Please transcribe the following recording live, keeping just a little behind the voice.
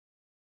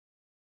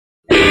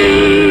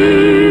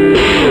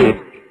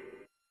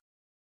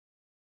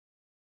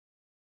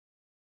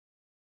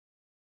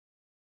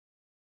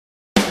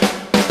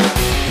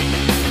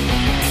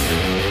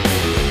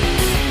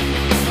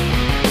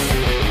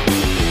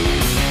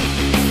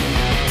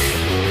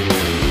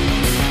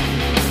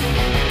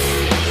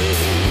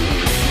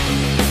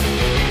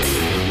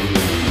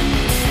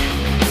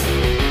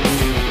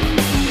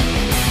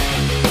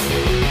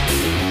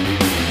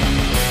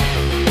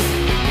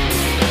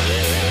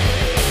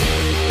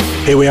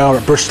Here we are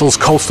at Bristol's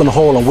Colston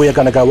Hall, and we're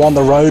going to go on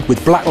the road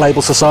with Black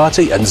Label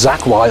Society and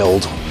Zakk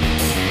Wylde.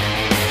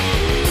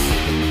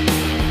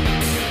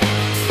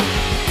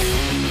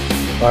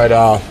 All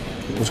right,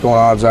 what's going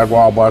on? Zakk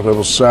Wylde, Black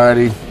Label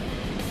Society.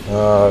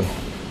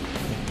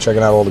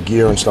 Checking out all the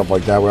gear and stuff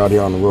like that. We're out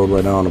here on the road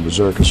right now on the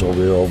Berserkers over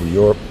here over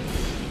Europe.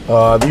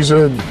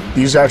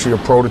 These actually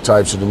are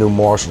prototypes of the new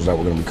Marshalls that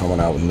we're going to be coming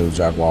out with, the new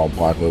Zakk Wylde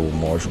Black Label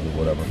Marshall or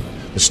whatever.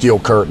 The steel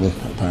curtain,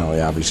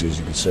 apparently, obviously, as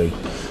you can see.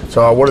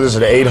 So what it is,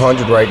 an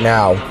 800 right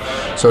now.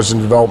 So it's in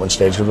development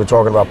stage because we're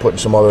talking about putting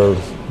some other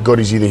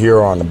goodies either here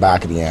or on the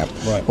back of the amp.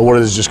 Right. But what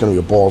it is just going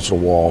to be a balls to the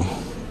wall,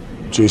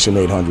 JCM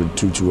 800,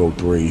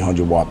 2203,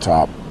 100 watt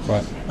top,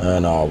 right,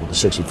 and with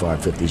the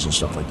 6550s and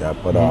stuff like that.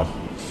 But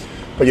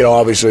but you know,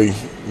 obviously,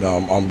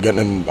 I'm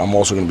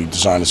also going to be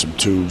designing some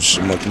tubes,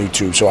 some new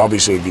tubes. So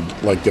obviously, if you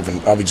like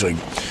different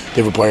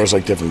players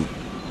like different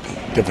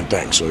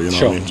things. So you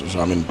know, what I mean. So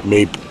I mean,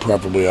 maybe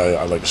preferably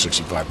I like the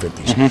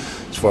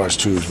 6550s as far as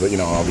tubes. But you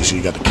know, obviously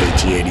you got the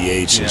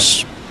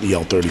KT88s,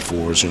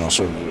 EL34s. You know,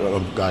 so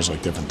guys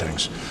like different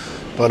things.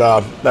 But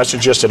that's the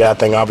gist of that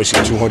thing.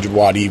 Obviously, 200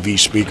 watt EV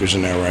speakers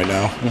in there right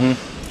now.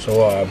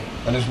 So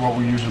and this is what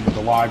we're using with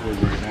the library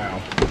right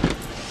now.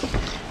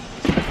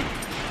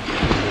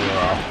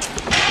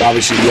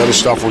 Obviously, the other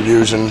stuff we're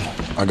using,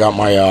 I got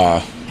my,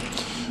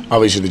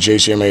 obviously the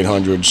JCM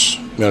 800s.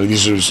 You know,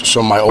 these are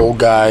some of my old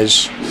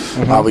guys.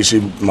 Obviously,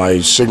 my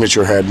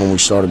signature head when we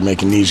started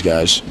making these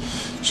guys.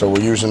 So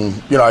we're using,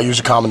 you know, I use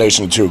a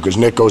combination of two because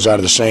Nick goes out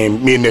of the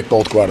same, me and Nick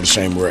both go out of the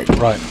same rig.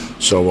 Right.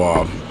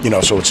 So, you know,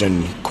 so it's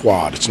in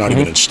quad. It's not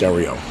even in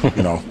stereo,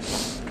 you know.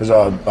 Because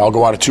I'll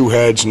go out of two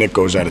heads, Nick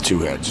goes out of two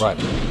heads. Right.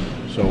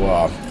 So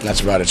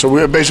that's about it. So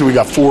we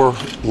got 4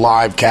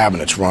 live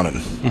cabinets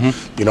running.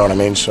 You know what I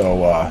mean?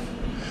 So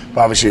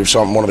obviously, if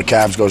one of the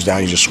cabs goes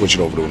down, you just switch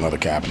it over to another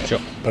cabinet. Sure.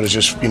 But it's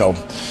just, you know,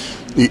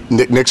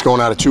 Nick's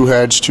going out of 2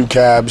 heads, 2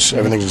 cabs.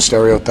 Everything's in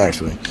stereo.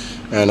 Thanks, Lee.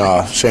 And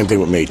same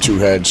thing with me. 2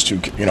 heads,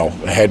 you know,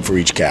 a head for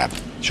each cab.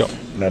 Sure.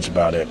 And that's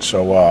about it.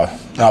 So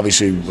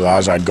obviously,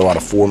 as I'd go out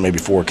of 4, maybe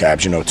 4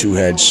 cabs. You know, 2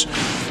 heads.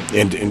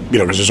 And you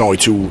know, because there's only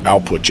 2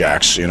 output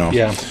jacks, you know.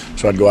 Yeah.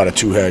 So I'd go out of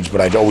 2 heads, but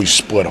I'd always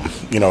split them.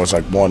 You know, it's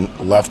like one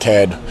left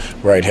head,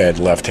 right head,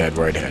 left head,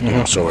 right head. You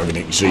know, so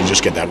everything. So you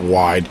just get that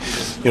wide.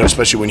 You know,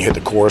 especially when you hit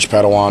the chorus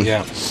pedal on.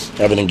 Yeah.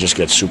 Everything just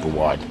gets super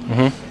wide.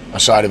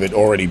 Aside of it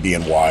already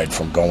being wide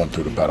from going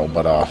through the pedal,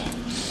 but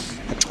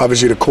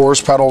obviously the chorus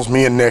pedals.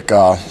 Me and Nick,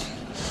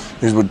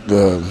 these with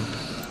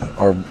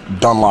our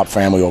Dunlop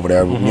family over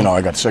there. You know,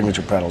 I got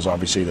signature pedals.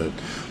 Obviously the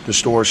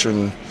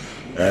distortion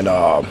and.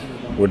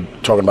 We're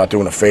talking about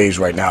doing a phase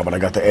right now, but I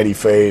got the Eddie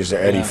phase,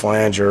 the Eddie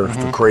flanger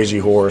for Crazy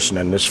Horse, and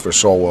then this for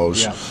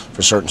solos.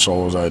 For certain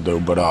solos I do.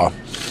 But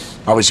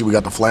obviously we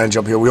got the flange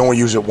up here. We only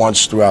use it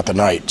once throughout the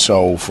night,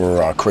 so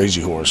for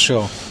Crazy Horse.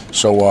 Sure.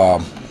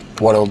 So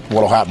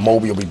what'll happen?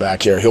 Moby will be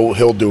back here.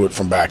 He'll do it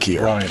from back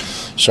here. Right.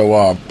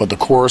 So but the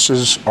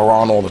choruses are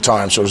on all the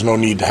time, so there's no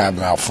need to have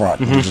them out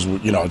front because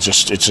you know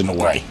it's in the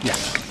way. Yeah.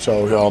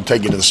 So I'll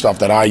take you to the stuff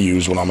that I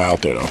use when I'm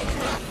out there, though.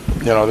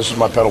 You know, this is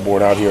my pedal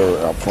board out here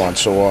up front.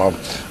 So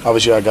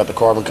obviously I got the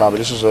carbon copy.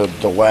 This is a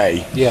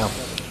delay. Yeah.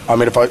 I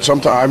mean, if I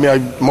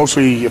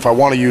mostly if I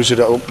want to use it,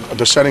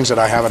 the settings that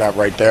I have it at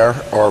right there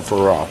are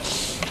for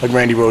like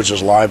Randy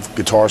Rhoads' live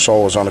guitar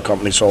solos on the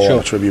company solo on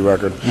a tribute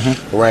record.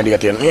 Randy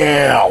at the end,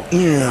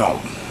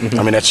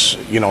 I mean, that's,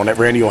 you know, and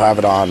Randy will have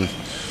it on.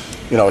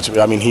 You know,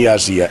 I mean, he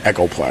has the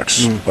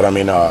Echoplex, but I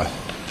mean.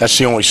 That's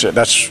the only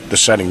that's the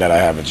setting that I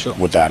have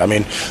with that. I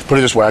mean, put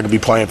it this way: I could be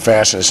playing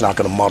fast, and it's not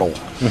going to muddle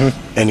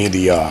any of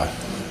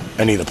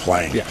the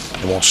playing. Yeah.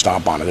 It won't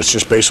stomp on it. It's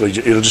just basically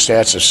it'll just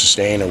add to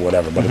sustain or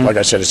whatever. But like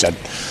I said, it's that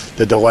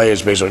the delay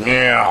is basically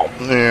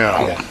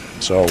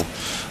So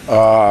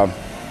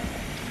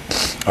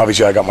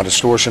obviously, I got my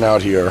distortion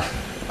out here.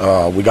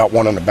 We got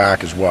one in the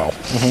back as well.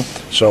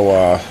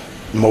 So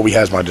Moby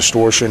has my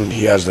distortion.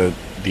 He has the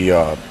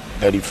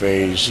Eddie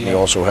phase. He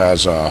also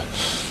has.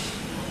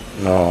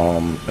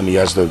 And he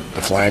has the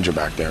flanger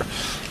back there,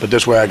 but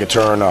this way I could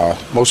turn.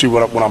 Mostly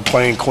when I'm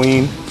playing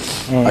clean,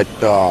 I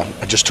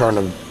just turn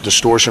the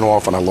distortion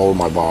off and I lower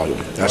my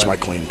volume. That's my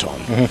clean tone.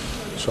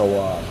 So,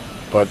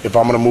 but if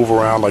I'm gonna move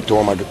around like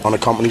doing my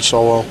unaccompanied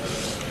solo,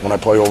 when I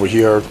play over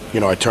here, you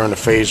know, I turn the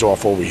phase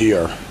off over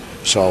here.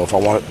 So if I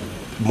want it,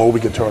 Moby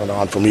can turn it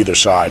on from either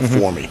side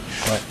for me.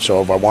 Right.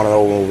 So if I want it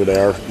over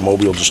there,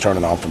 Moby will just turn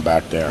it on from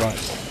back there.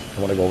 Right. I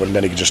want to go over, and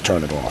then he can just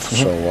turn it off.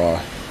 So.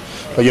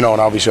 But you know,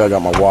 and obviously I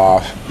got my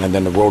wah, and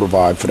then the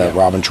Rotovibe for that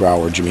Robin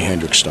Trower, Jimi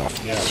Hendrix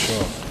stuff. Yeah,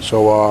 sure.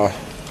 So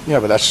yeah,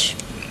 but this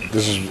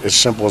is as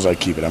simple as I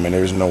keep it. I mean,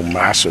 there's no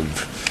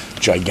massive,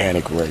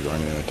 gigantic rig or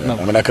anything like that. No.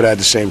 I mean, I could have had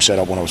the same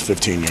setup when I was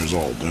 15 years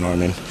old. You know what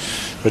I mean?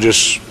 But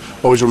just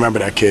always remember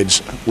that,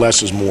 kids.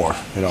 Less is more.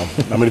 You know.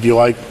 I mean, if you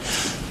like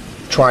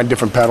trying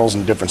different pedals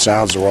and different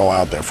sounds, they're all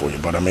out there for you.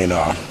 But I mean,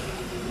 I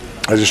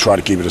just try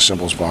to keep it as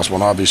simple as possible.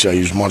 And obviously, I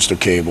use Monster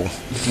cable,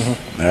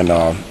 and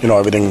you know,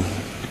 everything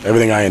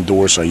I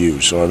endorse, I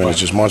use. So I mean, it's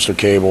just Monster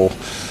cable,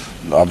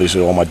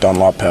 obviously all my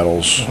Dunlop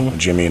pedals,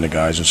 Jimmy and the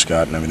guys and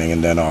Scott and everything,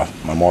 and then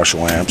my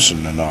Marshall amps,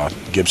 and then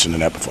Gibson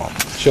and Epiphone.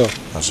 Sure.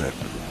 That's it.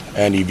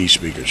 And EV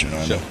speakers, you know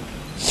what I mean?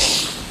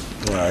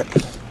 All right.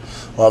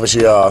 Well,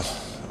 obviously,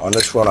 on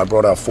this one, I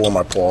brought out 4 of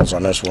my Pauls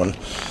on this one.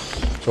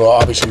 So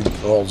obviously,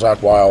 all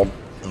Zakk Wylde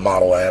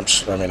model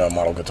amps,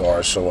 model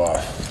guitars. So,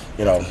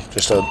 you know,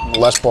 just a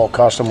Les Paul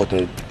custom with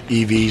the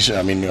EVs,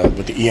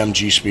 with the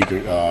EMG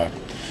speaker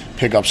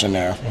pickups in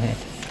there.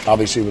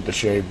 Obviously with the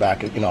shaved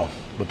back, you know,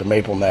 with the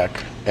maple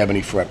neck,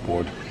 ebony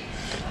fretboard.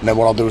 And then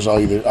what I'll do is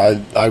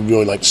I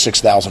really like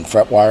 6,000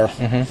 fret wire.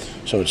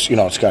 So it's, you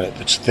know,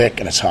 it's thick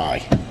and it's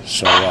high.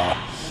 So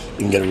you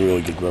can get a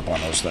really good grip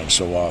on those things.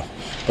 So,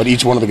 but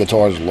each one of the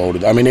guitars is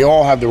loaded. I mean, they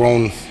all have their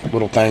own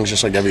little things,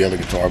 just like every other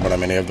guitar, but I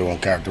mean, they have their own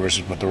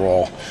characteristics, but they're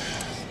all,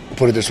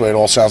 put it this way, it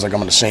all sounds like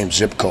I'm in the same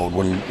zip code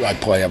when I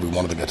play every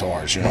one of the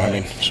guitars, you know what I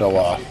mean? So,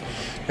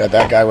 got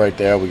that guy right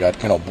there. We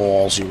got, you know,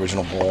 balls, the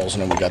original balls,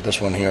 and then we got this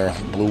one here,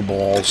 blue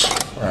balls,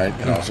 right?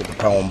 You know, it's like the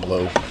Pelham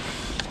blue.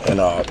 And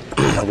my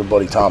good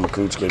buddy Tom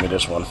McCoots gave me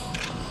this one.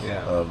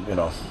 Yeah. You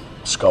know,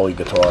 Scully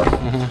guitar.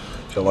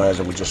 So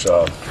when we just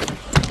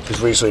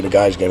recently the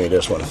guys gave me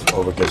this one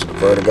over at the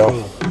Vertigo.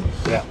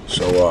 Yeah.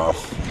 So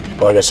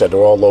like I said, they're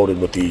all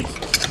loaded with the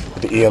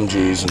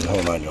EMGs and the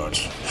whole 9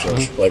 yards. So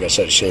like I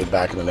said, shaved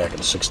back in the neck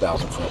and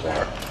 6,000 fret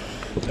wire.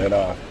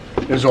 And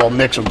this is all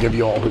Nick's will give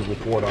you all his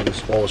report on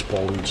this, all his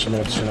Paul leads,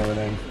 minutes and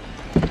everything.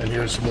 And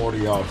here's some more of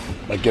the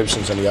like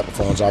Gibsons and the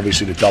Epiphones,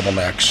 obviously the double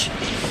necks.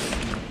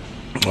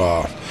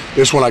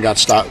 This one I got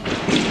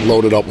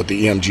loaded up with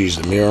the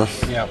EMGs, the mirror,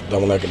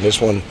 double neck, and this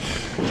one,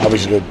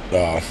 obviously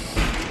the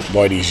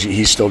Whitey,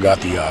 he's still got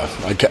the.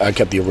 I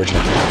kept the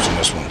original pickups in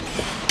this one,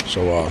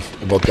 so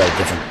they both got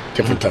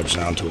different type of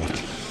sound to them.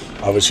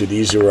 Obviously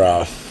these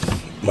are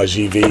my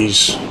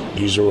ZVs.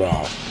 These are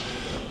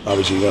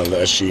obviously, you know, the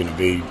SG and the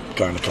V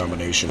kind of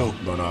combination,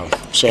 but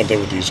same thing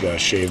with these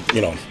guys, shaved,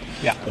 you know,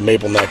 the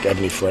maple neck,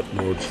 ebony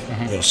fretboard,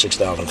 you know,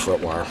 6,000 fret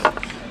wire.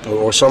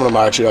 Or some of them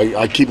actually,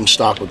 I keep them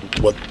stocked with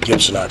what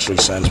Gibson actually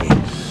sends me,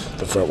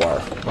 the fret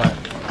wire. Right.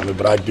 I mean,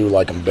 but I do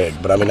like them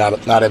big. But I mean,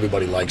 not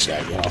everybody likes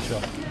that, you know.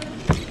 Sure.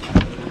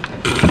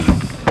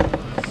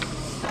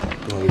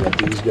 Well, we got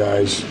these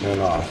guys,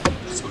 and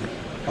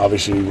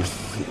obviously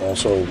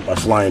also my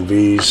Flying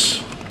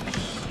Vs.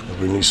 I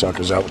bring these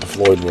suckers out with the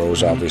Floyd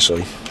Rose,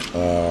 obviously.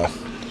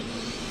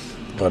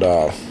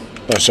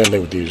 Same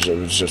thing with these. It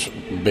was just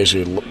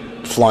basically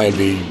Flying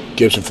V,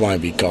 Gibson Flying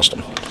V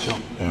custom. Sure.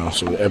 You know,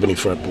 so the ebony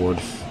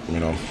fretboard, you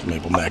know,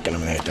 maple neck and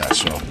everything like that.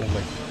 So,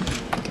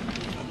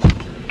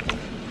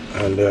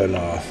 and then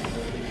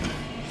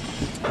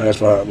last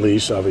but not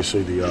least,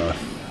 obviously the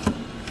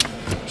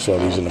so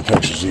these in the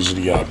pictures. These are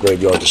the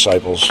Graveyard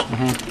Disciples.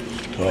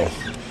 So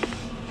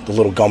the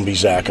little Gumby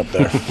Zakk up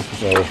there.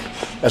 So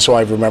that's why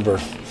I remember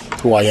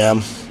who I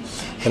am.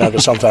 You know,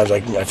 because sometimes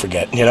I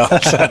forget, you know.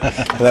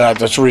 And then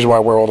that's the reason why I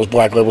wear all this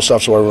black label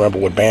stuff, so I remember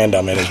what band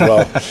I'm in as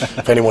well.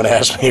 If anyone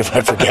asks me if I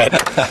forget.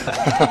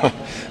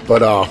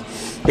 But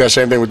yeah,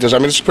 same thing with this. I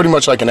mean, it's pretty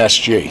much like an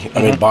SG.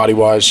 I mean,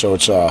 body-wise, so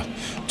it's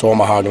all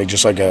mahogany,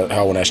 just like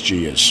how an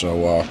SG is.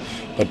 So,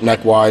 but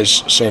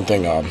neck-wise, same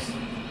thing.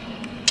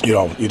 You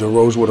know, either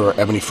rosewood or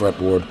ebony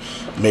fretboard,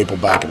 maple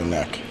back of the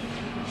neck,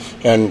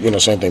 and you know,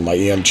 same thing. My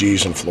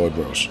EMGs and Floyd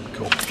Rose.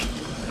 Cool.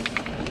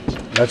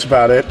 That's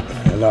about it.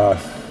 And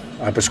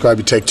I prescribe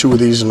you take 2 of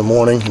these in the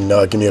morning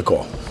and give me a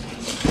call.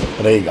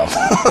 Well, there you go.